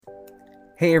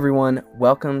Hey everyone,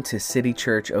 welcome to City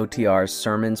Church OTR's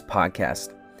Sermons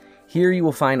Podcast. Here you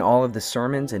will find all of the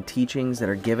sermons and teachings that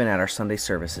are given at our Sunday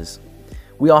services.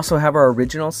 We also have our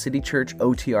original City Church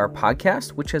OTR podcast,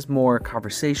 which has more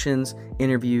conversations,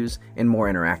 interviews, and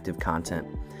more interactive content.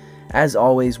 As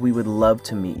always, we would love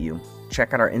to meet you.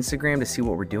 Check out our Instagram to see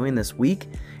what we're doing this week,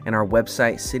 and our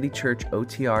website,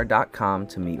 citychurchotr.com,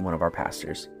 to meet one of our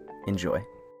pastors. Enjoy.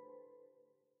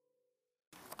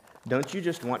 Don't you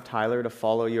just want Tyler to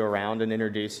follow you around and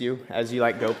introduce you as you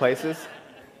go places?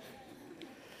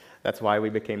 That's why we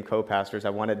became co-pastors.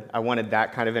 I wanted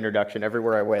that kind of introduction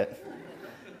everywhere I went.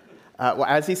 Well,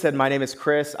 as he said, my name is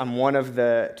Chris. I'm one of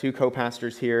the two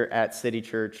co-pastors here at City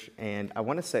Church, and I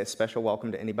want to say a special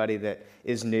welcome to anybody that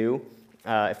is new.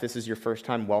 If this is your first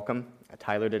time, welcome.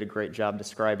 Tyler did a great job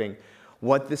describing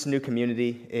what this new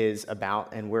community is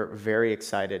about, and we're very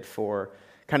excited for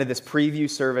kind of this preview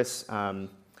service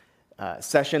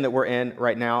session that we're in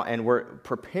right now, and we're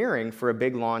preparing for a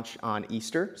big launch on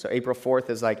Easter. So April 4th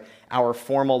is our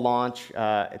formal launch.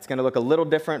 It's going to look a little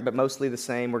different, but mostly the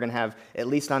same. We're going to have, at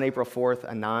least on April 4th,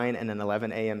 a 9 and an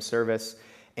 11 a.m. service.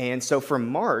 And so for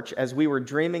March, as we were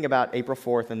dreaming about April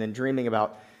 4th and then dreaming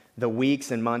about the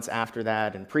weeks and months after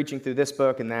that and preaching through this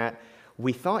book and that,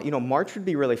 we thought, March would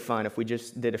be really fun if we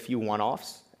just did a few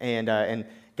one-offs and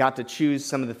got to choose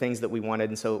some of the things that we wanted.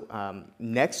 And so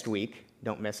next week,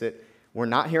 don't miss it, we're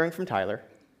not hearing from Tyler.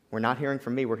 We're not hearing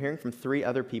from me. We're hearing from 3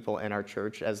 other people in our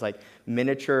church as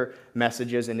miniature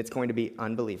messages, and it's going to be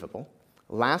unbelievable.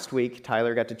 Last week,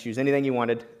 Tyler got to choose anything he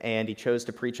wanted, and he chose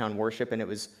to preach on worship, and it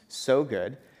was so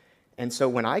good. And so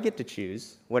when I get to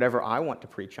choose whatever I want to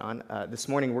preach on, this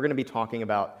morning we're going to be talking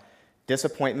about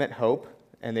disappointment, hope,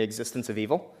 and the existence of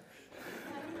evil.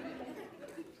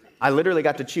 I literally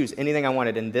got to choose anything I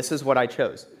wanted, and this is what I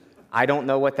chose. I don't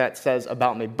know what that says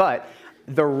about me, but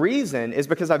the reason is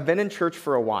because I've been in church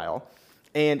for a while,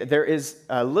 and there is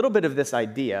a little bit of this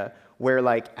idea where,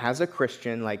 as a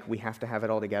Christian, we have to have it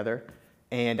all together.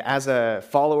 And as a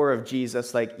follower of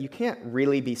Jesus, you can't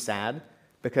really be sad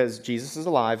because Jesus is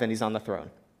alive and he's on the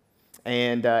throne.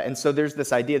 And so there's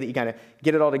this idea that you kind of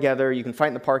get it all together. You can fight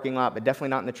in the parking lot, but definitely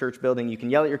not in the church building. You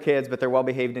can yell at your kids, but they're well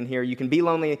behaved in here. You can be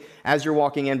lonely as you're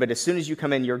walking in, but as soon as you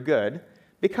come in, you're good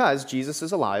because Jesus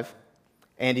is alive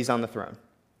and he's on the throne.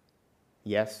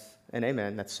 Yes and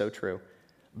amen, that's so true.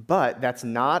 But that's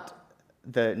not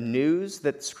the news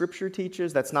that Scripture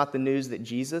teaches. That's not the news that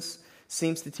Jesus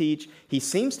seems to teach. He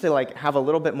seems to have a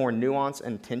little bit more nuance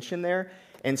and tension there.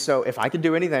 And so if I could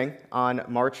do anything on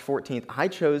March 14th, I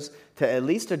chose to at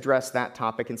least address that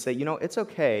topic and say, it's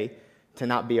okay to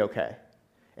not be okay.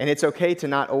 And it's okay to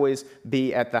not always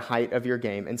be at the height of your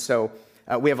game. And so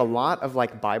we have a lot of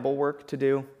Bible work to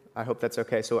do. I hope that's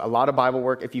okay. So a lot of Bible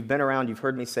work. If you've been around, you've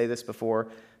heard me say this before,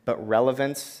 but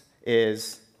relevance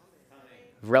is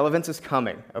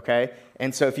coming, okay?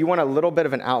 And so if you want a little bit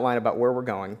of an outline about where we're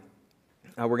going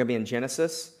to be in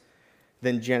Genesis,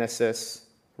 then Genesis,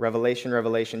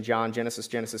 Revelation, John, Genesis,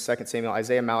 2 Samuel,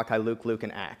 Isaiah, Malachi, Luke,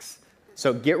 and Acts.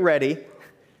 So get ready.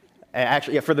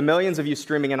 Actually, for the millions of you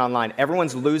streaming in online,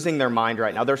 everyone's losing their mind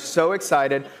right now. They're so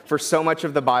excited for so much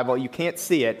of the Bible. You can't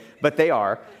see it, but they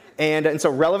are. And so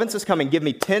relevance is coming. Give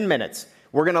me 10 minutes.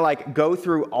 We're going to go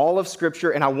through all of Scripture,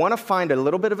 and I want to find a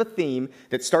little bit of a theme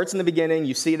that starts in the beginning,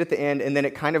 you see it at the end, and then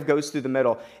it kind of goes through the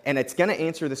middle. And it's going to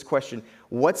answer this question: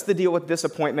 what's the deal with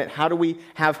disappointment? How do we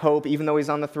have hope even though he's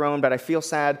on the throne, but I feel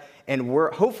sad? And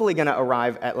we're hopefully going to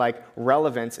arrive at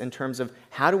relevance in terms of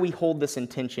how do we hold this in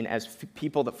tension as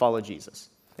people that follow Jesus.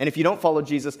 And if you don't follow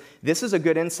Jesus, this is a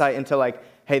good insight into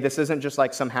hey, this isn't just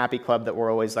some happy club that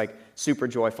we're always super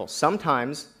joyful.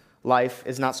 Sometimes life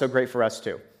is not so great for us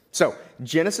too. So,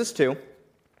 Genesis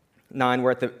 2:9,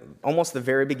 we're at almost the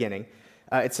very beginning.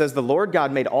 It says, "The Lord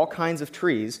God made all kinds of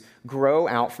trees grow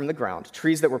out from the ground,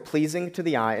 trees that were pleasing to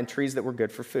the eye and trees that were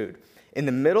good for food. In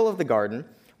the middle of the garden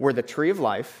were the tree of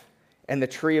life and the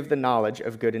tree of the knowledge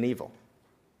of good and evil."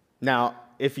 Now,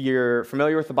 if you're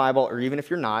familiar with the Bible, or even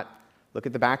if you're not, look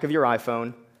at the back of your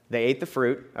iPhone. They ate the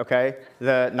fruit, okay?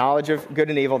 The knowledge of good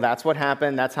and evil, that's what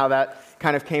happened. That's how that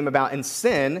kind of came about. And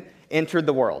sin entered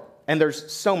the world. And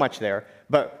there's so much there.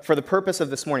 But for the purpose of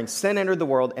this morning, sin entered the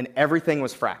world and everything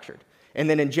was fractured. And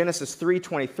then in Genesis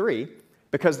 3:23,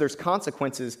 because there's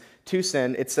consequences to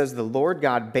sin, it says the Lord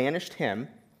God banished him,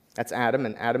 that's Adam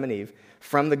and Eve,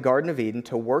 from the Garden of Eden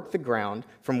to work the ground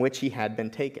from which he had been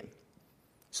taken.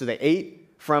 So they ate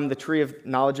from the tree of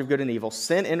knowledge of good and evil.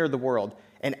 Sin entered the world.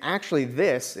 And actually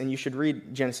this, and you should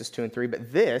read Genesis 2 and 3,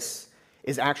 but this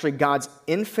is actually God's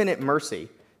infinite mercy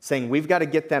saying we've got to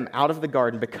get them out of the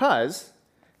garden because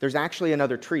there's actually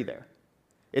another tree there.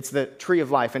 It's the tree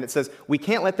of life. And it says, we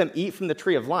can't let them eat from the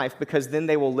tree of life because then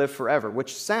they will live forever,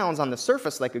 which sounds on the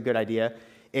surface like a good idea,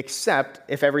 except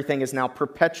if everything is now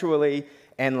perpetually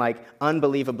and like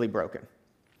unbelievably broken.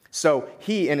 So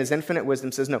he, in his infinite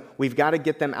wisdom, says, no, we've got to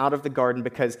get them out of the garden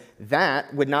because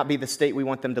that would not be the state we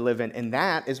want them to live in. And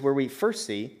that is where we first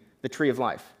see the tree of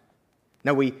life.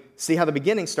 Now we see how the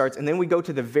beginning starts, and then we go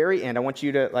to the very end. I want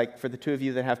you to, like, for the two of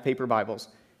you that have paper Bibles,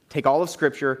 take all of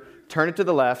Scripture, turn it to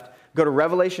the left, go to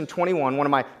Revelation 21, one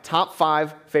of my top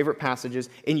 5 favorite passages,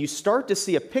 and you start to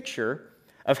see a picture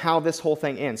of how this whole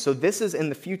thing ends. So this is in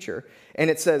the future, and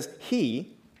it says,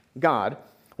 he, God,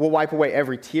 will wipe away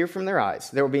every tear from their eyes.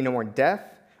 There will be no more death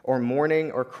or mourning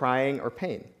or crying or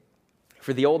pain.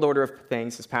 For the old order of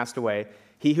things has passed away.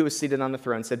 He who is seated on the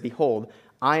throne said, behold,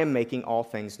 I am making all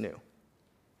things new.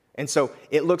 And so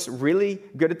it looks really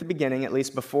good at the beginning, at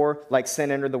least before like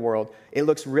sin entered the world. It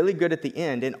looks really good at the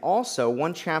end. And also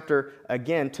one chapter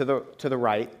again to the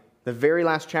right, the very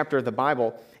last chapter of the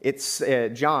Bible, it's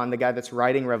John, the guy that's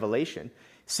writing Revelation,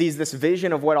 sees this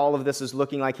vision of what all of this is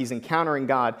looking like. He's encountering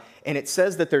God. And it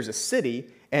says that there's a city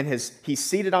and he's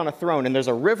seated on a throne and there's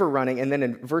a river running. And then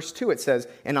in verse 2 it says,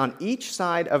 and on each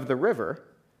side of the river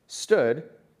stood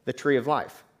the tree of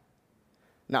life.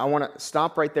 Now, I want to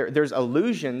stop right there. There's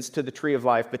allusions to the tree of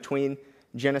life between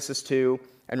Genesis 2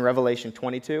 and Revelation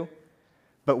 22,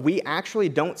 but we actually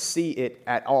don't see it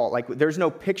at all. Like, there's no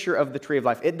picture of the tree of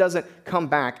life. It doesn't come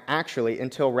back, actually,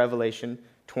 until Revelation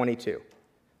 22.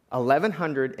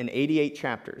 1,188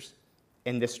 chapters,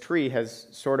 and this tree has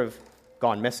sort of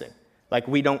gone missing. Like,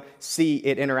 we don't see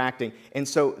it interacting. And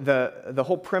so the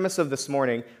whole premise of this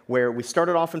morning, where we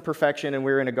started off in perfection and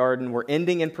we were in a garden, we're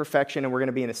ending in perfection and we're going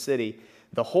to be in a city,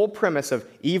 the whole premise of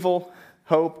evil,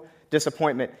 hope,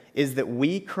 disappointment is that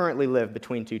we currently live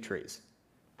between two trees.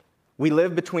 We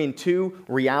live between two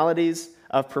realities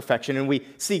of perfection, and we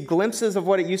see glimpses of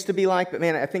what it used to be like, but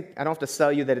man, I think I don't have to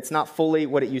tell you that it's not fully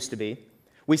what it used to be.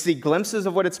 We see glimpses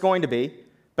of what it's going to be,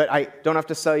 but I don't have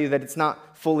to tell you that it's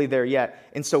not fully there yet.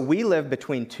 And so we live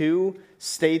between two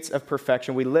states of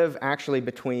perfection. We live actually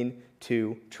between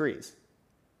two trees.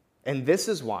 And this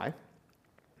is why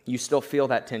you still feel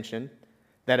that tension,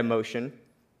 that emotion.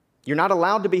 You're not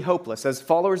allowed to be hopeless. As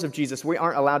followers of Jesus, we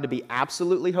aren't allowed to be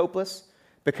absolutely hopeless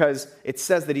because it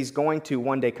says that he's going to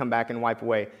one day come back and wipe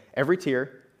away every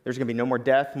tear. There's going to be no more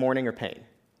death, mourning, or pain.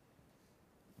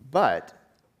 But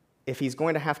if he's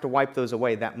going to have to wipe those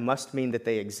away, that must mean that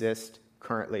they exist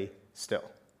currently still.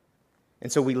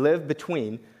 And so we live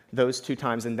between those two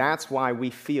times, and that's why we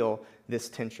feel this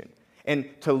tension. And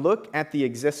to look at the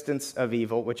existence of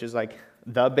evil, which is like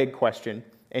the big question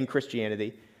in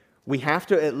Christianity, we have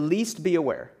to at least be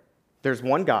aware there's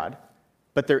one God,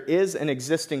 but there is an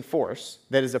existing force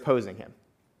that is opposing him.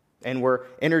 And we're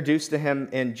introduced to him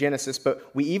in Genesis,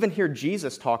 but we even hear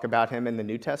Jesus talk about him in the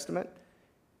New Testament.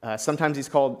 Sometimes he's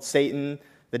called Satan,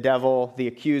 the devil, the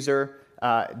accuser.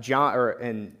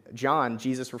 In John,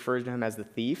 Jesus refers to him as the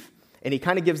thief. And he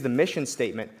kind of gives the mission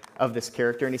statement of this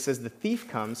character, and he says the thief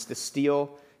comes to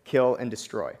steal, kill, and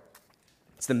destroy.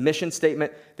 It's the mission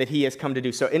statement that he has come to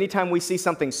do. So anytime we see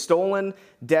something stolen,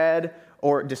 dead,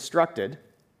 or destructed,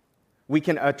 we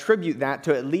can attribute that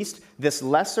to at least this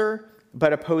lesser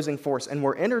but opposing force. And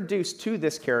we're introduced to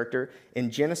this character in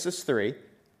Genesis 3.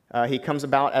 He comes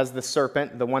about as the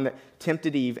serpent, the one that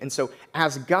tempted Eve. And so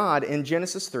as God in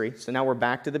Genesis 3, so now we're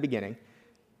back to the beginning,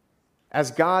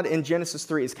 as God in Genesis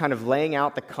 3 is kind of laying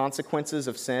out the consequences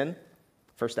of sin,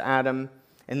 first to Adam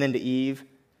and then to Eve,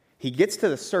 he gets to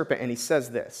the serpent and he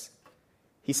says this.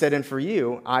 He said, and for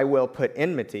you, I will put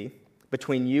enmity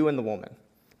between you and the woman,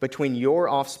 between your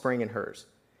offspring and hers.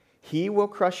 He will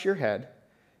crush your head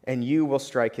and you will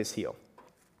strike his heel.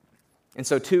 And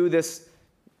so to this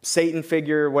Satan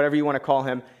figure, whatever you want to call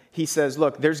him, he says,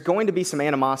 look, there's going to be some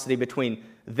animosity between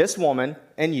this woman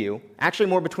and you, actually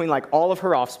more between like all of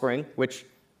her offspring, which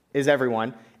is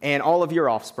everyone, and all of your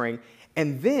offspring.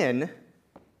 And then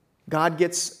God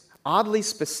gets oddly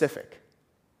specific.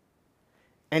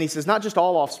 And he says, not just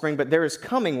all offspring, but there is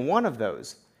coming one of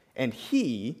those, and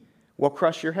he will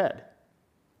crush your head,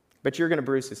 but you're going to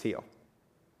bruise his heel.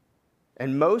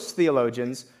 And most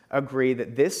theologians agree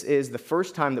that this is the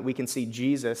first time that we can see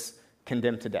Jesus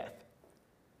condemned to death.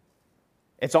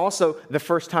 It's also the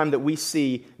first time that we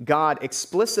see God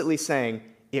explicitly saying,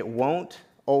 it won't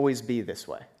always be this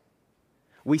way.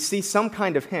 We see some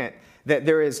kind of hint that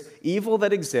there is evil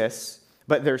that exists,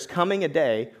 but there's coming a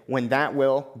day when that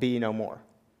will be no more.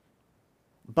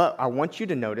 But I want you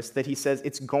to notice that he says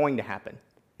it's going to happen.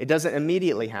 It doesn't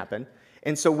immediately happen.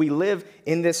 And so we live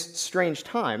in this strange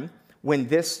time when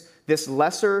this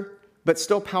lesser but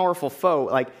still powerful foe,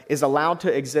 like, is allowed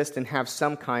to exist and have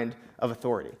some kind of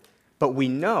authority. But we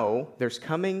know there's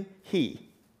coming he,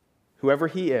 whoever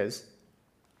he is,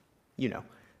 you know.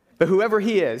 But whoever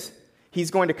he is,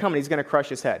 he's going to come and he's going to crush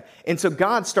his head. And so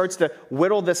God starts to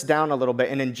whittle this down a little bit.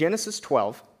 And in Genesis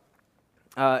 12,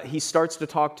 he starts to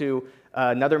talk to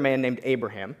another man named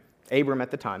Abram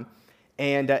at the time.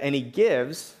 And he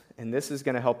gives, and this is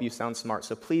going to help you sound smart,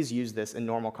 so please use this in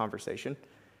normal conversation.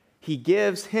 He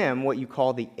gives him what you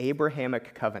call the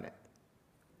Abrahamic covenant.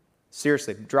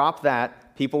 Seriously, drop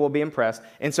that. People will be impressed.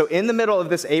 And so in the middle of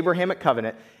this Abrahamic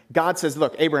covenant, God says,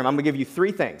 look, Abraham, I'm going to give you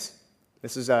three things.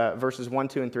 This is verses 1,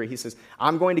 2, and 3. He says,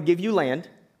 I'm going to give you land.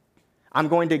 I'm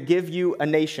going to give you a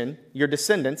nation, your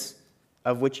descendants,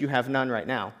 of which you have none right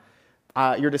now.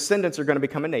 Your descendants are going to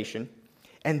become a nation.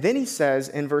 And then he says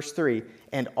in verse 3,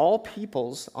 and all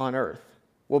peoples on earth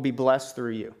will be blessed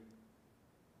through you.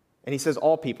 And he says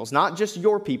all peoples, not just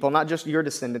your people, not just your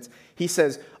descendants. He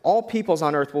says all peoples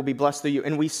on earth will be blessed through you.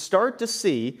 And we start to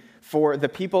see, for the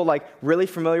people like really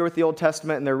familiar with the Old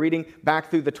Testament and they're reading back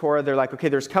through the Torah, they're like, okay,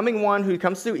 there's coming one who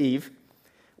comes through Eve,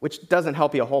 which doesn't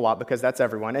help you a whole lot because that's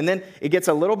everyone. And then it gets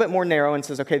a little bit more narrow and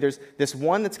says, okay, there's this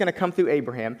one that's going to come through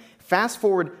Abraham. Fast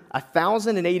forward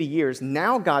 1,080 years,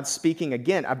 now God's speaking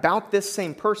again about this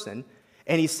same person,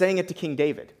 and he's saying it to King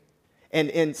David. And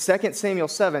in 2 Samuel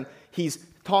 7, he's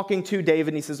talking to David,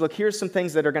 and he says, look, here's some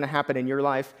things that are going to happen in your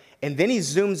life. And then he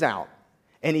zooms out,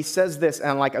 and he says this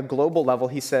on like a global level.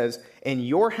 He says, and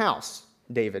your house,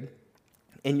 David,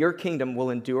 and your kingdom will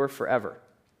endure forever.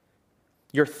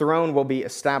 Your throne will be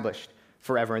established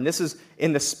forever. And this is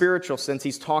in the spiritual sense.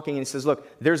 He's talking, and he says, look,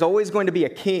 there's always going to be a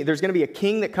king. There's going to be a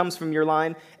king that comes from your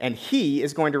line, and he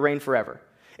is going to reign forever.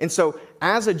 And so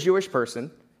as a Jewish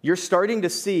person, you're starting to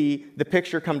see the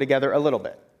picture come together a little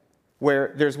bit,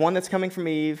 where there's one that's coming from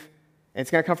Eve, and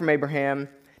it's going to come from Abraham.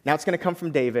 Now it's going to come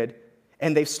from David.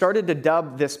 And they've started to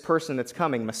dub this person that's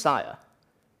coming Messiah,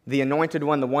 the anointed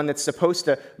one, the one that's supposed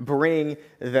to bring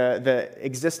the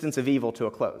existence of evil to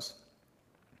a close.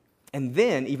 And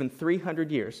then, even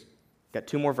 300 years, got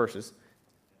two more verses,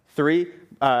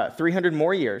 300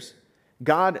 more years,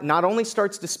 God not only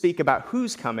starts to speak about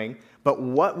who's coming, but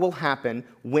what will happen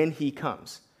when he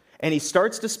comes. And he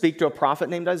starts to speak to a prophet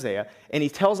named Isaiah, and he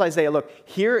tells Isaiah, look,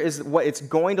 here is what it's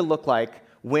going to look like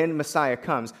when Messiah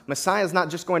comes. Messiah is not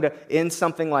just going to end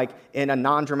something like in a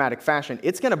non-dramatic fashion.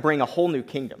 It's going to bring a whole new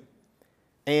kingdom.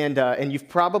 And you've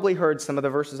probably heard some of the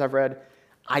verses I've read.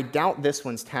 I doubt this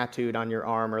one's tattooed on your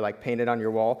arm or like painted on your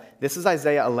wall. This is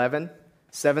Isaiah 11,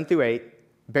 7 through 8.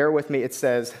 Bear with me. It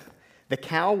says, the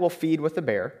cow will feed with the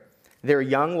bear, their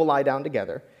young will lie down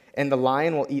together, and the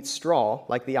lion will eat straw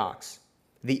like the ox.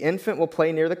 The infant will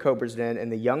play near the cobra's den,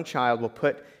 and the young child will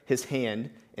put his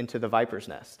hand into the viper's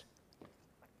nest.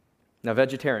 Now,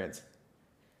 vegetarians,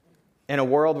 in a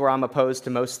world where I'm opposed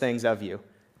to most things of you,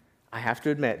 I have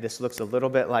to admit, this looks a little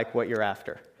bit like what you're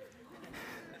after.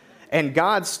 And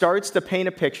God starts to paint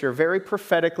a picture very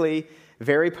prophetically,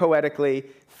 very poetically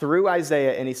through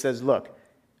Isaiah, and he says, look,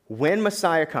 when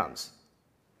Messiah comes,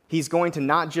 he's going to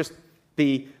not just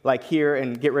be like here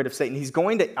and get rid of Satan. He's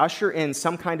going to usher in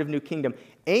some kind of new kingdom.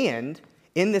 And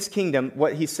in this kingdom,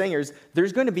 what he's saying is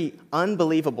there's going to be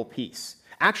unbelievable peace.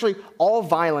 Actually, all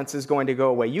violence is going to go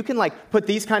away. You can like put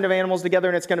these kind of animals together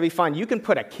and it's going to be fine. You can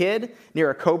put a kid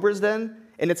near a cobra's den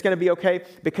and it's going to be okay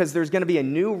because there's going to be a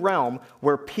new realm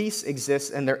where peace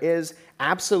exists and there is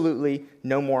absolutely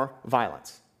no more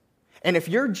violence. And if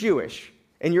you're Jewish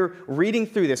and you're reading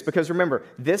through this, because remember,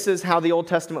 this is how the Old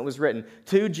Testament was written,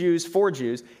 to Jews, for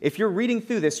Jews, if you're reading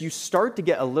through this, you start to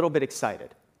get a little bit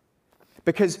excited.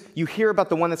 Because you hear about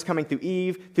the one that's coming through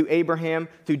Eve, through Abraham,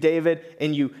 through David,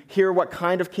 and you hear what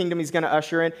kind of kingdom he's going to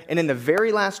usher in. And in the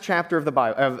very last chapter of the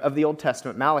Bible, of the Old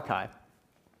Testament, Malachi,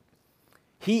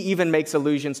 he even makes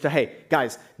allusions to, hey,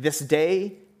 guys, this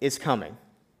day is coming.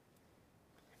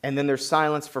 And then there's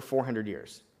silence for 400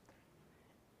 years.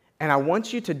 And I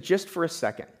want you to, just for a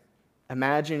second,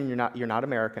 imagine you're not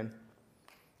American.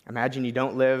 Imagine you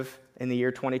don't live in the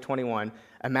year 2021.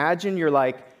 Imagine you're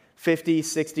like 50,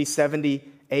 60,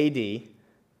 70 AD.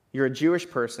 You're a Jewish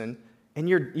person, and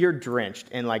you're drenched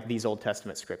in like these Old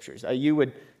Testament scriptures. You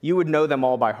would know them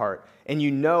all by heart, and you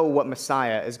know what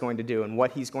Messiah is going to do and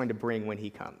what he's going to bring when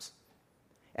he comes.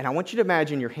 And I want you to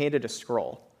imagine you're handed a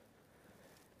scroll,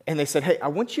 and they said, hey, I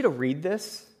want you to read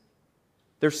this.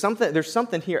 There's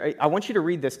something here. I want you to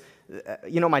read this.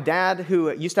 My dad,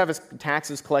 who used to have his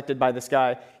taxes collected by this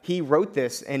guy, he wrote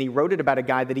this, and he wrote it about a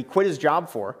guy that he quit his job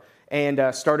for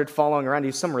and started following around. He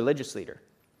was some religious leader.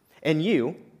 And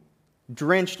you,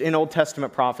 drenched in Old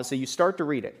Testament prophecy, you start to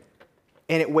read it.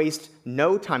 and it wastes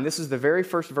no time. This is the very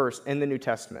first verse in the New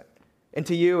Testament. And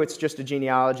to you, it's just a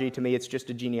genealogy. To me, it's just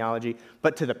a genealogy.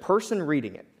 But to the person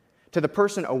reading it, to the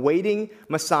person awaiting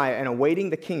Messiah and awaiting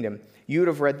the kingdom, you would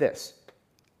have read this.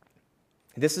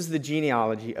 This is the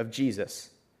genealogy of Jesus,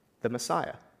 the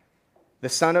Messiah, the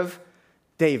son of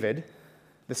David,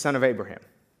 the son of Abraham.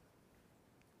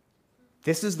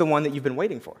 This is the one that you've been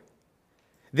waiting for.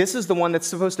 This is the one that's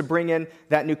supposed to bring in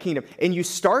that new kingdom. And you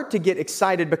start to get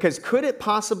excited because could it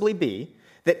possibly be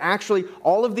that actually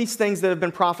all of these things that have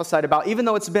been prophesied about, even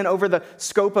though it's been over the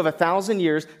scope of 1,000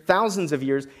 years, thousands of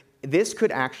years, this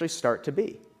could actually start to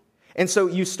be. And so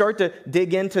you start to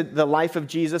dig into the life of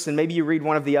Jesus, and maybe you read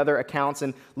one of the other accounts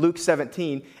in Luke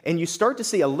 17, and you start to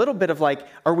see a little bit of like,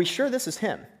 are we sure this is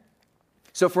him?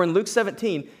 So if we're in Luke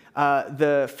 17,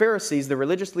 the Pharisees, the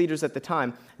religious leaders at the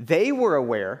time, they were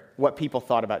aware what people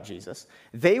thought about Jesus.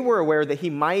 They were aware that he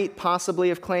might possibly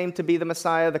have claimed to be the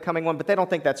Messiah, the coming one, but they don't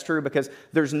think that's true because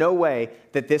there's no way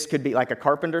that this could be like a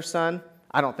carpenter's son.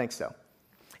 I don't think so.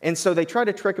 And so they tried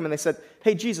to trick him and they said,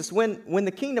 hey, Jesus, when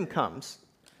the kingdom comes,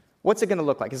 what's it going to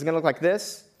look like? Is it going to look like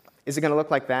this? Is it going to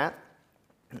look like that?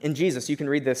 And Jesus, you can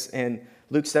read this in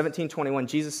Luke 17:21.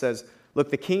 Jesus says, look,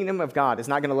 the kingdom of God is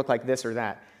not going to look like this or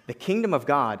that. The kingdom of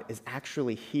God is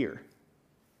actually here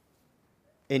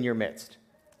in your midst.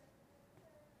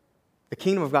 The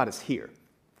kingdom of God is here.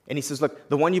 And he says, look,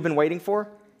 the one you've been waiting for,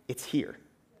 it's here.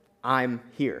 I'm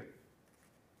here.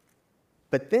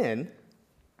 But then,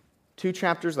 2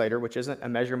 chapters later, which isn't a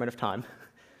measurement of time,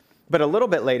 but a little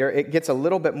bit later, it gets a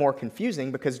little bit more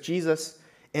confusing because Jesus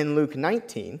in Luke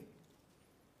 19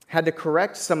 had to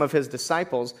correct some of his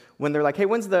disciples when they're like, hey,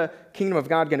 when's the kingdom of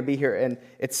God going to be here? And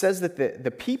it says that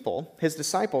the people, his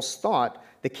disciples, thought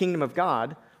the kingdom of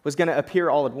God was going to appear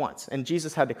all at once, and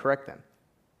Jesus had to correct them.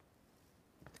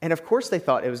 And of course they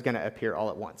thought it was going to appear all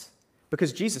at once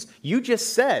because Jesus, you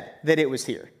just said that it was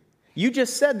here. You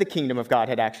just said the kingdom of God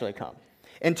had actually come.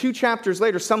 And 2 chapters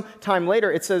later, some time later,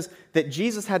 it says that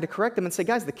Jesus had to correct them and say,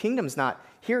 guys, the kingdom's not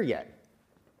here yet.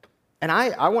 And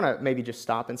I want to maybe just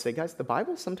stop and say, guys, the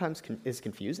Bible sometimes is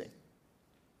confusing.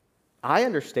 I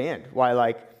understand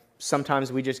why,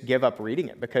 sometimes we just give up reading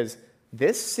it because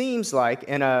this seems like,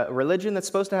 in a religion that's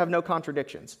supposed to have no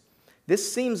contradictions,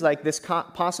 this seems like this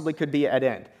possibly could be at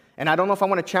end. And I don't know if I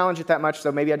want to challenge it that much,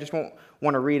 so maybe I just won't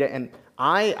want to read it. And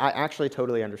I actually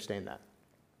totally understand that.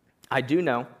 I do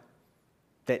know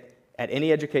that at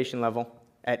any education level,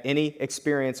 at any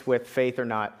experience with faith or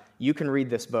not, you can read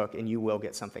this book and you will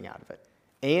get something out of it.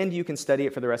 And you can study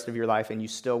it for the rest of your life and you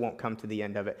still won't come to the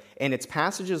end of it. And it's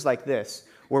passages like this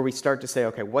where we start to say,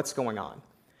 okay, what's going on?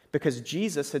 Because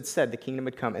Jesus had said the kingdom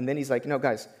would come. And then he's like, no,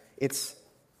 guys, it's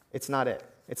not it.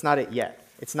 It's not it yet.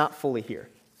 It's not fully here.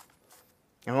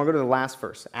 And we'll go to the last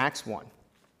verse, Acts 1.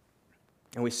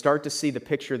 And we start to see the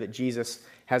picture that Jesus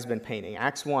has been painting.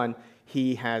 Acts 1,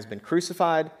 he has been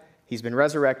crucified, he's been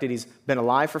resurrected, he's been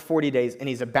alive for 40 days, and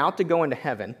he's about to go into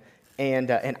heaven.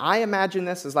 And I imagine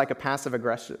this as like a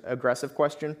passive-aggressive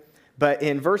question. But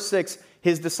in verse 6,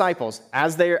 his disciples,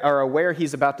 as they are aware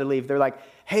he's about to leave, they're like,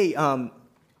 hey,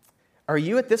 are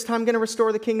you at this time going to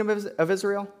restore the kingdom of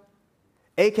Israel?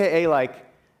 AKA like,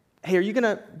 hey,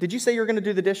 did you say you were going to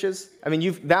do the dishes? I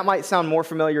mean, that might sound more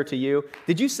familiar to you.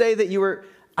 Did you say that you were,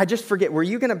 I just forget, were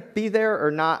you going to be there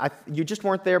or not? You just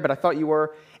weren't there, but I thought you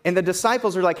were. And the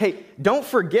disciples are like, hey, don't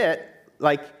forget,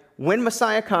 when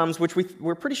Messiah comes, which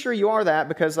we're pretty sure you are that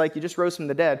because, you just rose from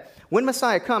the dead. When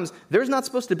Messiah comes, there's not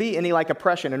supposed to be any,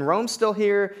 oppression. And Rome's still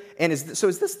here. And is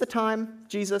this the time,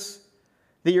 Jesus,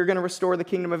 that you're going to restore the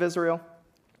kingdom of Israel?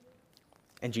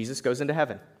 And Jesus goes into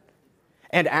heaven.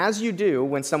 And as you do,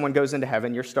 when someone goes into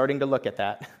heaven, you're starting to look at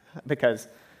that because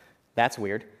that's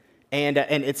weird. And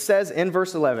it says in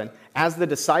verse 11, as the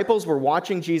disciples were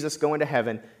watching Jesus go into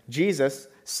heaven, Jesus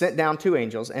sent down 2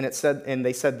 angels, and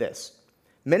they said this,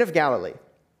 men of Galilee,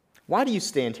 why do you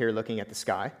stand here looking at the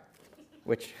sky?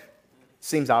 Which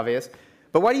seems obvious.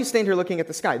 But why do you stand here looking at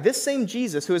the sky? This same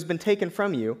Jesus who has been taken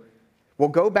from you will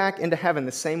go back into heaven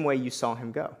the same way you saw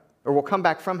him go. Or will come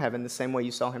back from heaven the same way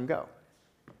you saw him go.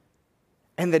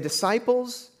 And the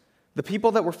disciples, the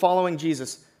people that were following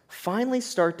Jesus, finally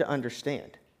start to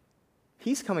understand.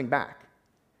 He's coming back.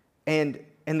 And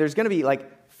there's going to be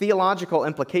theological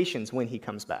implications when he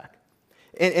comes back.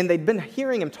 And they'd been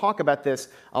hearing him talk about this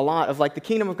a lot of the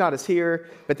kingdom of God is here,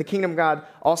 but the kingdom of God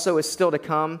also is still to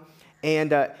come.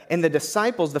 And the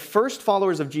disciples, the first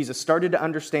followers of Jesus, started to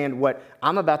understand what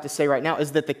I'm about to say right now,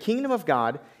 is that the kingdom of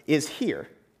God is here.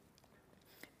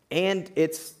 And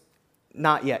it's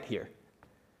not yet here.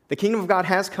 The kingdom of God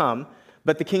has come,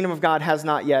 but the kingdom of God has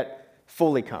not yet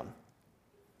fully come.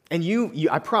 And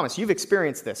I promise, you've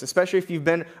experienced this, especially if you've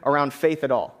been around faith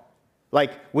at all.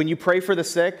 Like when you pray for the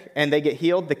sick and they get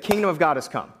healed, the kingdom of God has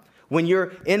come. When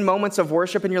you're in moments of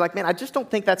worship and you're like, man, I just don't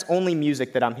think that's only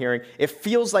music that I'm hearing. It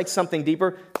feels like something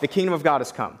deeper. The kingdom of God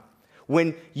has come.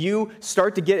 When you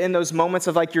start to get in those moments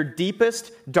of like your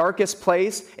deepest, darkest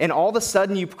place, and all of a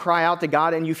sudden you cry out to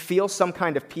God and you feel some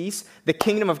kind of peace, the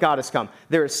kingdom of God has come.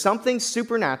 There is something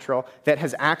supernatural that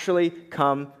has actually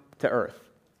come to earth.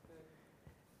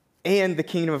 And the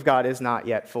kingdom of God is not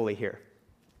yet fully here.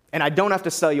 And I don't have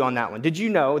to sell you on that one. Did you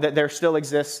know that there still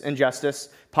exists injustice,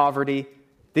 poverty?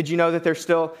 Did you know that there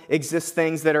still exists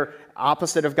things that are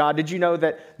opposite of God? Did you know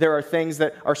that there are things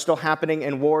that are still happening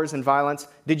in wars and violence?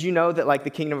 Did you know that like the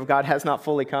kingdom of God has not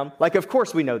fully come? Like, of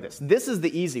course we know this. This is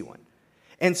the easy one.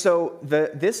 And so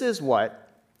this is what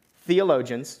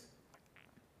theologians,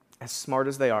 as smart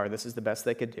as they are, this is the best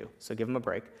they could do. So give them a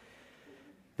break.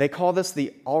 They call this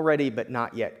the already but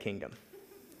not yet kingdom.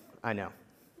 I know.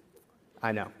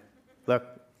 Look,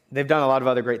 they've done a lot of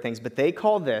other great things, but they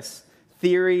call this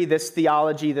theory, this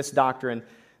theology, this doctrine,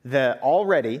 the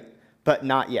already but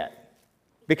not yet.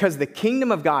 Because the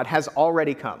kingdom of God has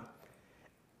already come,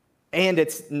 and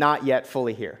it's not yet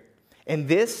fully here. And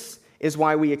this is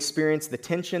why we experience the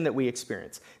tension that we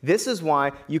experience. This is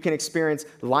why you can experience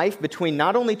life between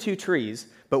not only two trees,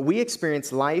 but we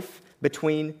experience life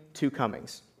between two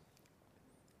comings.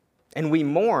 And we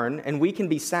mourn and we can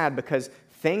be sad because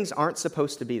things aren't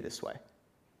supposed to be this way.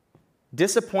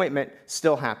 Disappointment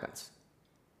still happens.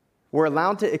 We're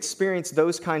allowed to experience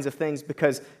those kinds of things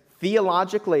because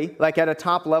theologically, like at a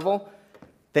top level,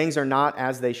 things are not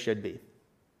as they should be.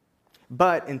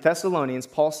 But in Thessalonians,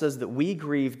 Paul says that we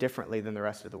grieve differently than the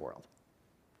rest of the world.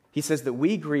 He says that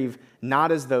we grieve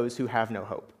not as those who have no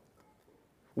hope.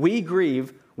 We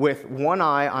grieve with one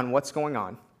eye on what's going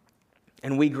on,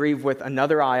 and we grieve with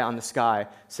another eye on the sky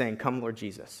saying, "Come, Lord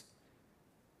Jesus.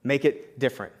 Make it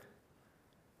different.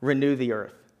 Renew the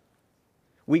earth."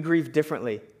 We grieve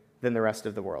differently than the rest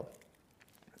of the world.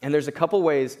 And there's a couple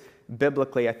ways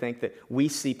biblically, I think, that we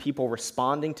see people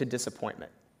responding to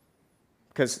disappointment.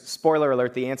 Because, spoiler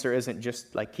alert, the answer isn't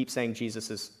just like keep saying Jesus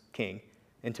is king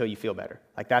until you feel better.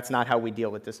 Like that's not how we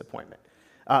deal with disappointment.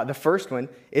 The first one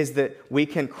is that we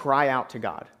can cry out to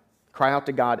God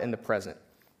in the present.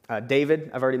 David,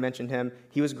 I've already mentioned him.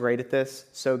 He was great at this,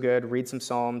 so good. Read some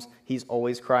Psalms. He's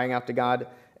always crying out to God.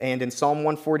 And in Psalm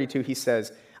 142, he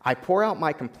says, "I pour out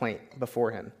my complaint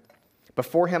before him.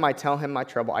 Before him I tell him my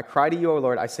trouble. I cry to you, O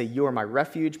Lord. I say, you are my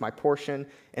refuge, my portion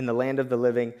in the land of the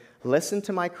living. Listen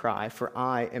to my cry, for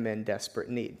I am in desperate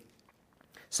need."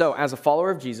 So, as a follower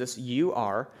of Jesus, you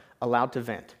are allowed to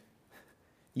vent.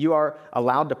 You are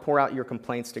allowed to pour out your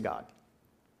complaints to God.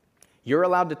 You're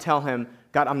allowed to tell him,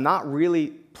 "God, I'm not really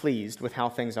pleased with how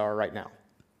things are right now."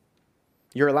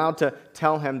 You're allowed to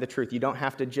tell him the truth. You don't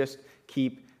have to just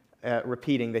keep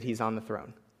repeating that he's on the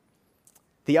throne.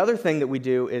 The other thing that we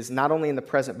do is not only in the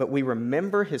present, but we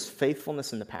remember his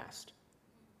faithfulness in the past.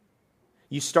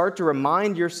 You start to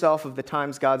remind yourself of the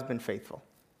times God's been faithful.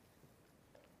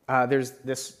 There's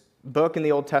this book in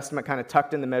the Old Testament kind of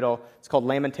tucked in the middle. It's called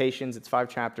Lamentations. It's 5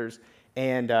 chapters.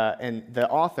 And the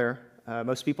author,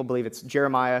 most people believe it's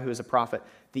Jeremiah, who is a prophet.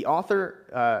 The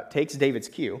author takes David's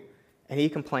cue, and he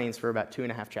complains for about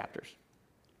 2.5 chapters.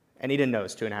 And he didn't know it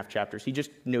was 2.5 chapters. He just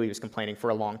knew he was complaining for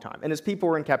a long time. And as people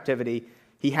were in captivity,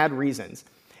 he had reasons.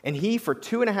 And he, for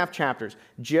 2.5 chapters,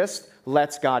 just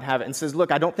lets God have it and says,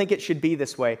 "Look, I don't think it should be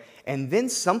this way." And then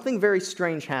something very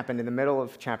strange happened in the middle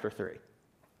of chapter 3.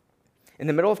 In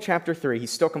the middle of chapter 3,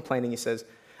 he's still complaining. He says,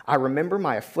 "I remember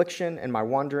my affliction and my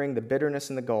wandering, the bitterness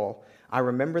and the gall. I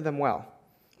remember them well.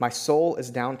 My soul is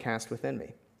downcast within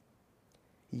me.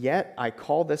 Yet I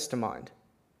call this to mind,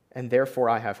 and therefore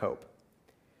I have hope.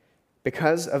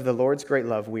 Because of the Lord's great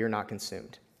love, we are not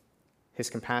consumed. His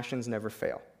compassions never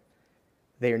fail.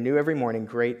 They are new every morning.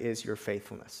 Great is your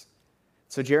faithfulness."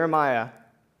 So Jeremiah,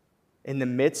 in the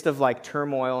midst of like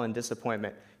turmoil and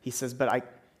disappointment, he says, "But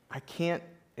I can't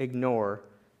ignore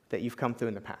that you've come through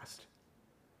in the past.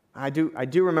 I do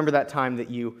remember that time that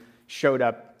you showed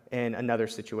up in another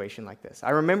situation like this.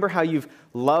 I remember how you've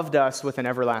loved us with an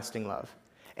everlasting love."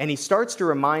 And he starts to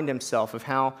remind himself of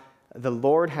how the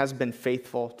Lord has been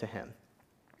faithful to him.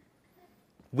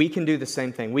 We can do the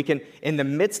same thing. We can, in the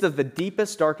midst of the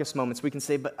deepest, darkest moments, we can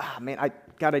say, "But man,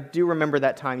 God, I do remember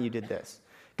that time you did this.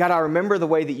 God, I remember the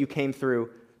way that you came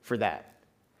through for that."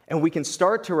 And we can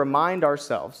start to remind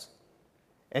ourselves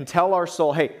and tell our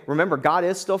soul, "Hey, remember, God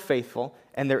is still faithful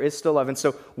and there is still love." And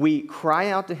so we cry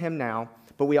out to him now,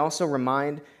 but we also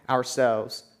remind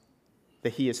ourselves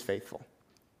that he is faithful.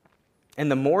 And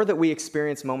the more that we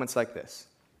experience moments like this,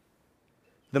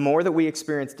 the more that we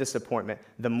experience disappointment,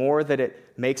 the more that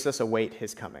it makes us await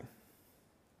his coming.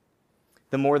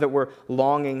 The more that we're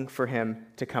longing for him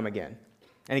to come again.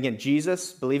 And again,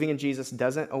 believing in Jesus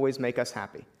doesn't always make us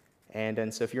happy.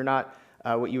 And so if you're not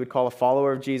what you would call a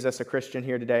follower of Jesus, a Christian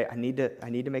here today, I need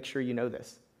to make sure you know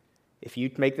this. If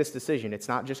you make this decision, it's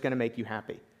not just going to make you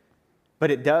happy. But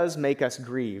it does make us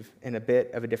grieve in a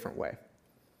bit of a different way.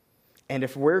 And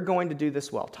if we're going to do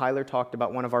this well, Tyler talked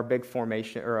about one of our big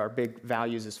our big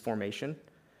values is formation.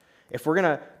 If we're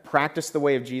going to practice the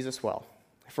way of Jesus well,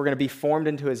 if we're going to be formed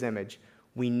into his image,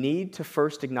 we need to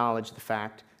first acknowledge the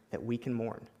fact that we can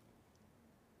mourn,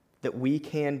 that we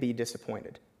can be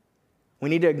disappointed. We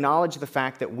need to acknowledge the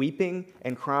fact that weeping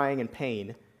and crying and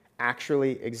pain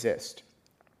actually exist.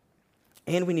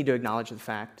 And we need to acknowledge the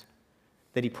fact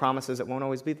that he promises it won't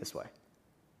always be this way.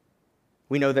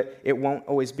 We know that it won't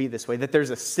always be this way, that there's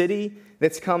a city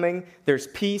that's coming, there's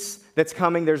peace that's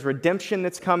coming, there's redemption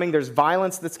that's coming, there's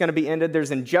violence that's going to be ended,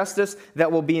 there's injustice that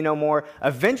will be no more.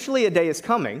 Eventually a day is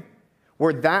coming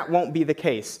where that won't be the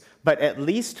case, but at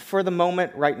least for the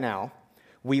moment right now,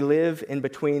 we live in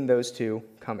between those two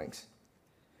comings.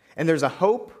 And there's a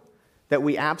hope that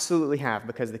we absolutely have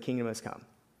because the kingdom has come.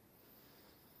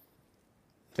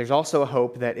 There's also a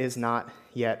hope that is not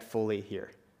yet fully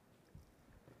here.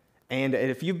 And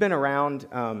if you've been around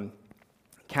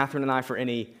Catherine and I for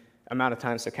any amount of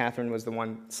time, so Catherine was the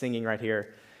one singing right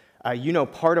here, you know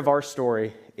part of our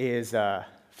story is for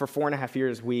 4.5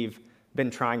 years we've been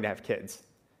trying to have kids.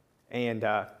 And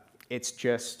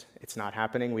it's not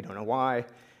happening. We don't know why.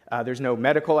 There's no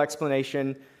medical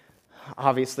explanation.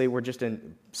 Obviously, we're just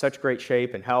in such great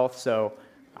shape and health, so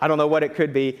I don't know what it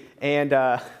could be. And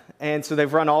so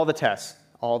they've run all the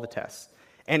tests,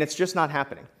 and it's just not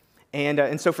happening.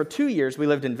 And so for 2 years, we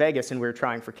lived in Vegas, and we were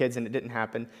trying for kids, and it didn't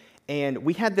happen. And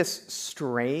we had this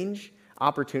strange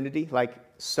opportunity, like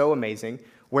so amazing,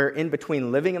 where in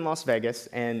between living in Las Vegas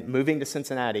and moving to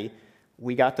Cincinnati,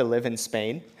 we got to live in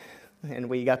Spain, and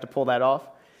we got to pull that off.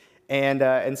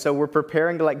 And so we're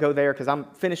preparing to go there because I'm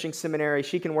finishing seminary.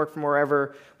 She can work from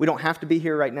wherever. We don't have to be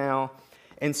here right now.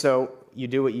 And so you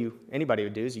do what anybody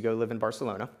would do is you go live in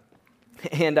Barcelona.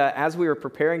 And as we were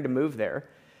preparing to move there,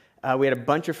 we had a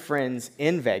bunch of friends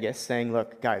in Vegas saying,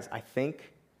 look, guys, I think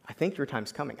your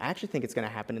time's coming. I actually think it's going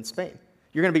to happen in Spain.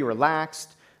 You're going to be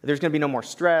relaxed. There's going to be no more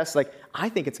stress. I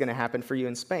think it's going to happen for you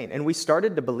in Spain. And we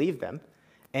started to believe them,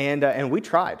 and we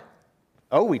tried.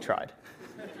 Oh, we tried.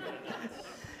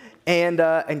 And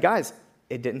guys,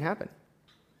 it didn't happen.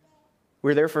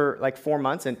 We were there for 4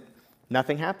 months, and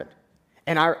nothing happened.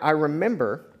 And I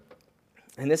remember,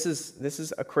 and this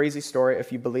is a crazy story.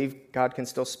 If you believe God can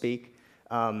still speak,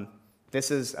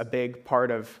 this is a big part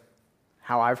of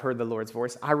how I've heard the Lord's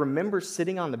voice. I remember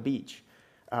sitting on the beach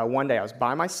one day. I was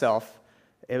by myself.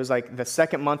 It was the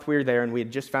second month we were there, and we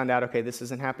had just found out, okay, this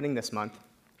isn't happening this month.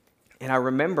 And I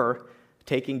remember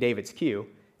taking David's cue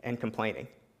and complaining.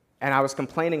 And I was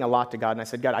complaining a lot to God, and I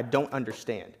said, God, I don't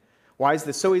understand. Why is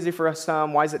this so easy for us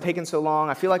some? Why is it taking so long?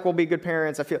 I feel like we'll be good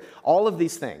parents. I feel all of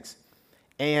these things.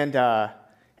 And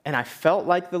I felt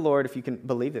like the Lord, if you can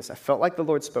believe this, I felt like the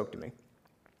Lord spoke to me.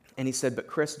 And he said, but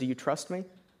Chris, do you trust me?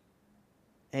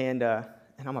 And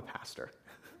I'm a pastor.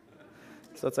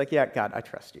 So it's yeah, God, I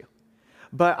trust you.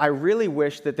 But I really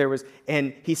wish that there was,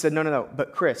 and he said, no,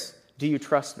 but Chris, do you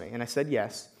trust me? And I said,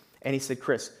 yes. And he said,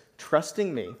 Chris,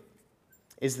 trusting me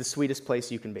is the sweetest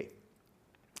place you can be.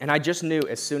 And I just knew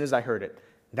as soon as I heard it,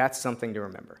 that's something to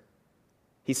remember.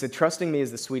 He said, trusting me is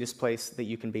the sweetest place that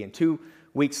you can be. And 2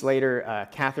 weeks later,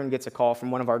 Catherine gets a call from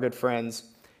one of our good friends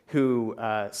who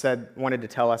wanted to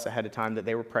tell us ahead of time that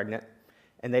they were pregnant,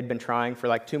 and they'd been trying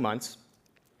for 2 months.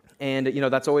 And,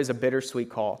 that's always a bittersweet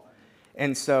call.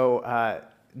 And so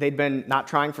they'd been not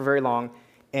trying for very long,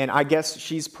 and I guess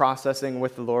she's processing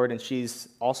with the Lord, and she's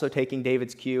also taking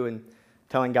David's cue and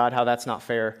telling God how that's not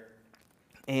fair.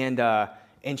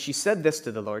 And she said this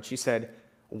to the Lord. She said,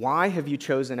 why have you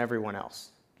chosen everyone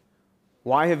else?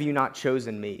 Why have you not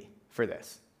chosen me for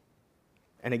this?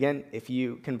 And again, if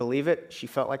you can believe it, she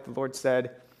felt like the Lord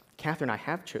said, Catherine, I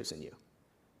have chosen you,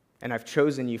 and I've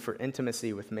chosen you for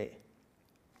intimacy with me.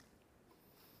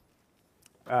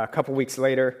 A couple weeks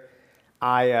later, we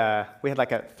had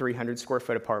a 300 square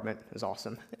foot apartment. It was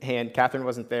awesome. And Catherine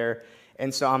wasn't there.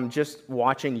 And so I'm just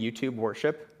watching YouTube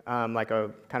worship, a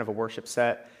kind of a worship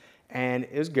set. And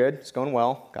it was good. It's going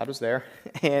well. God was there.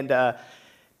 And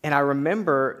I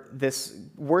remember this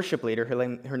worship leader,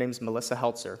 her name's Melissa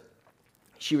Heltzer.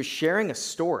 She was sharing a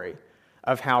story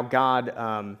of how God,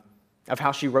 of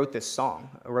how she wrote a song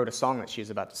that she was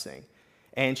about to sing.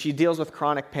 And she deals with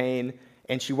chronic pain.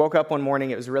 And she woke up one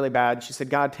morning, it was really bad. She said,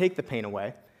 God, take the pain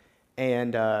away.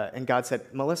 And God said,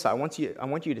 Melissa, I want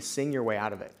you to sing your way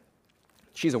out of it.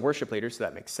 She's a worship leader, so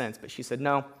that makes sense. But she said,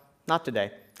 no, not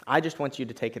today. I just want you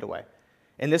to take it away.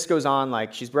 And this goes on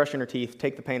like she's brushing her teeth,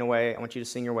 take the pain away. I want you to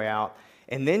sing your way out.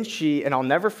 And then and I'll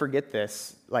never forget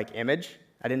this like image.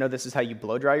 I didn't know this is how you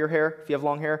blow dry your hair if you have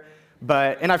long hair.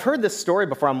 And I've heard this story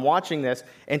before. I'm watching this,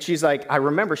 and I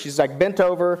remember she's like bent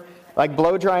over, like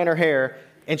blow drying her hair,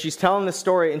 and she's telling the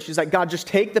story, and she's like, God, just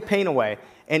take the pain away.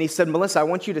 And he said, Melissa, I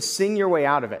want you to sing your way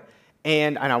out of it.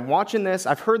 And I'm watching this.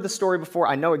 I've heard the story before.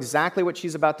 I know exactly what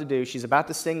she's about to do. She's about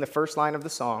to sing the first line of the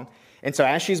song. And so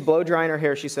as she's blow drying her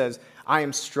hair, she says, I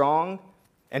am strong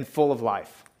and full of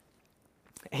life.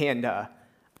 And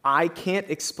I can't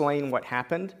explain what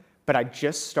happened, but I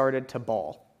just started to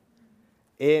bawl.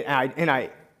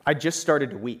 I just started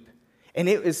to weep. And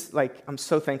it was like, I'm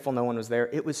so thankful no one was there.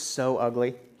 It was so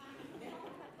ugly.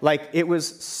 Like, it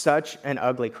was such an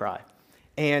ugly cry.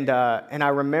 And I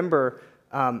remember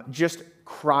just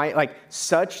crying, like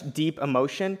such deep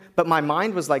emotion, but my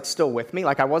mind was like still with me.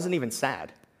 Like, I wasn't even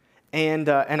sad. And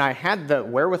I had the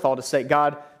wherewithal to say,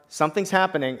 God, something's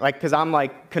happening, like, because I'm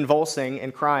like convulsing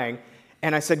and crying.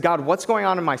 And I said, God, what's going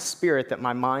on in my spirit that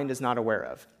my mind is not aware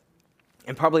of?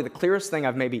 And probably the clearest thing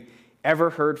I've maybe ever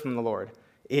heard from the Lord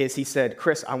is he said,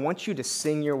 Chris, I want you to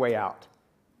sing your way out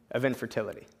of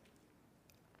infertility.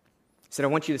 He said, I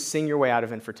want you to sing your way out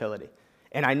of infertility.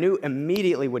 And I knew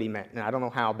immediately what he meant. And I don't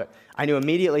know how, but I knew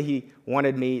immediately he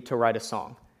wanted me to write a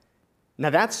song.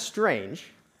 Now that's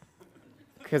strange,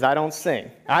 because I don't sing.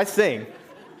 I sing.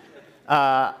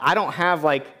 I don't have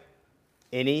like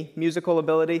any musical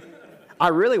ability. I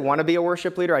really want to be a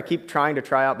worship leader. I keep trying to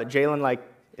try out, but Jalen like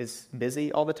is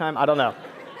busy all the time. I don't know.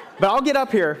 But I'll get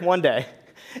up here one day,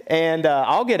 and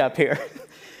I'll get up here.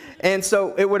 And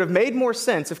so it would have made more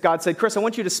sense if God said, Chris, I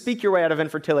want you to speak your way out of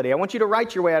infertility. I want you to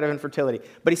write your way out of infertility.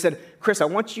 But he said, Chris, I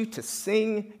want you to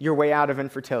sing your way out of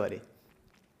infertility.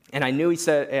 And I knew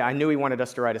he wanted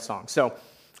us to write a song. So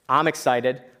I'm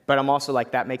excited, but I'm also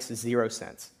like, that makes zero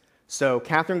sense. So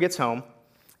Catherine gets home,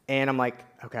 and I'm like,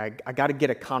 okay, I got to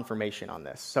get a confirmation on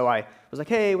this. So I was like,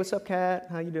 hey, what's up, Kat?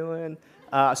 How you doing?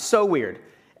 So weird.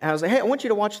 And I was like, hey, I want you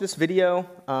to watch this video,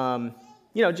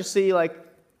 just see, like,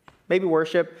 maybe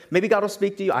worship. Maybe God will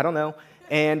speak to you. I don't know.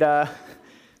 And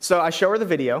so I show her the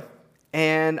video,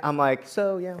 and I'm like,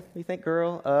 so, yeah, what do you think,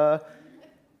 girl?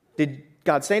 Did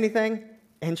God say anything?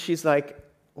 And she's like,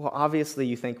 well, obviously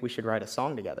you think we should write a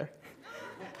song together.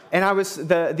 And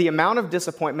the amount of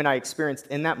disappointment I experienced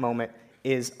in that moment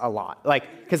is a lot.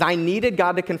 Like, because I needed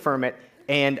God to confirm it,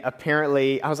 and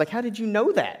apparently I was like, how did you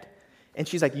know that? And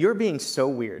she's like, you're being so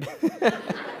weird.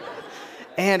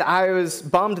 And I was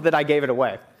bummed that I gave it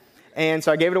away. And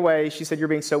so I gave it away. She said, you're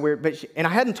being so weird. And I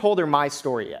hadn't told her my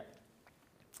story yet.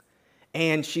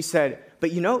 And she said,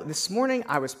 but this morning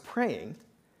I was praying,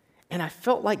 and I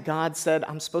felt like God said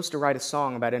I'm supposed to write a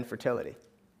song about infertility.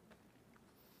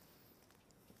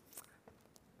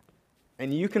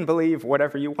 And you can believe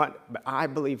whatever you want, but I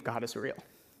believe God is real.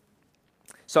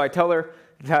 So I tell her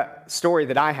that story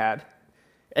that I had,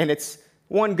 and it's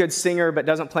one good singer but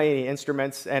doesn't play any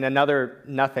instruments, and another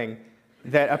nothing,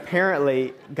 that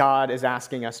apparently God is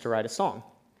asking us to write a song.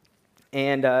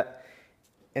 And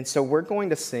so we're going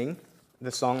to sing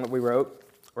the song that we wrote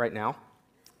right now,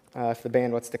 if the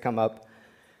band wants to come up.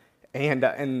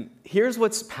 And here's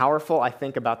what's powerful, I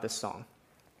think, about this song,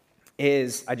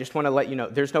 is I just want to let you know,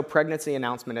 there's no pregnancy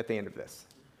announcement at the end of this.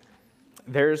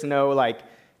 There's no, like,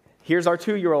 here's our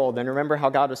 2-year-old, and remember how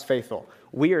God was faithful.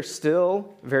 We are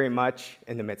still very much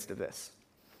in the midst of this.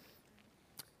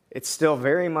 It's still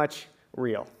very much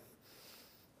real.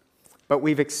 But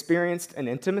we've experienced an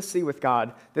intimacy with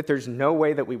God that there's no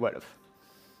way that we would have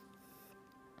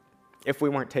if we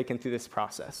weren't taken through this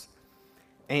process.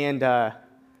 And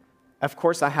of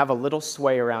course, I have a little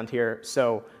sway around here,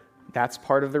 so that's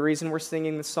part of the reason we're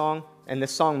singing this song. And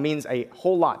this song means a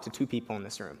whole lot to 2 people in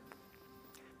this room.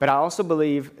 But I also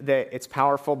believe that it's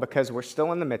powerful because we're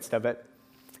still in the midst of it,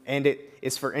 and it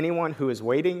is for anyone who is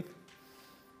waiting,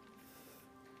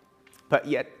 but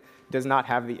yet does not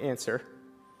have the answer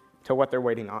to what they're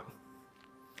waiting on.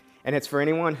 And it's for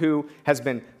anyone who has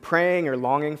been praying or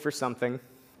longing for something,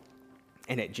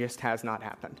 and it just has not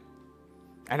happened.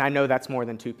 And I know that's more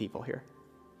than 2 people here.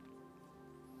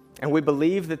 And we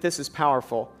believe that this is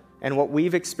powerful, and what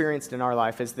we've experienced in our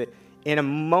life is that in a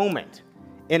moment,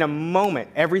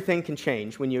 everything can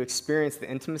change when you experience the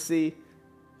intimacy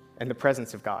and the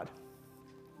presence of God.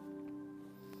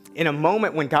 In a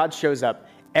moment when God shows up,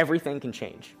 everything can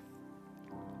change.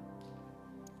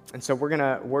 And so we're going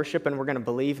to worship, and we're going to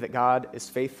believe that God is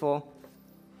faithful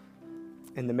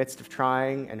in the midst of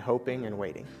trying and hoping and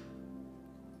waiting.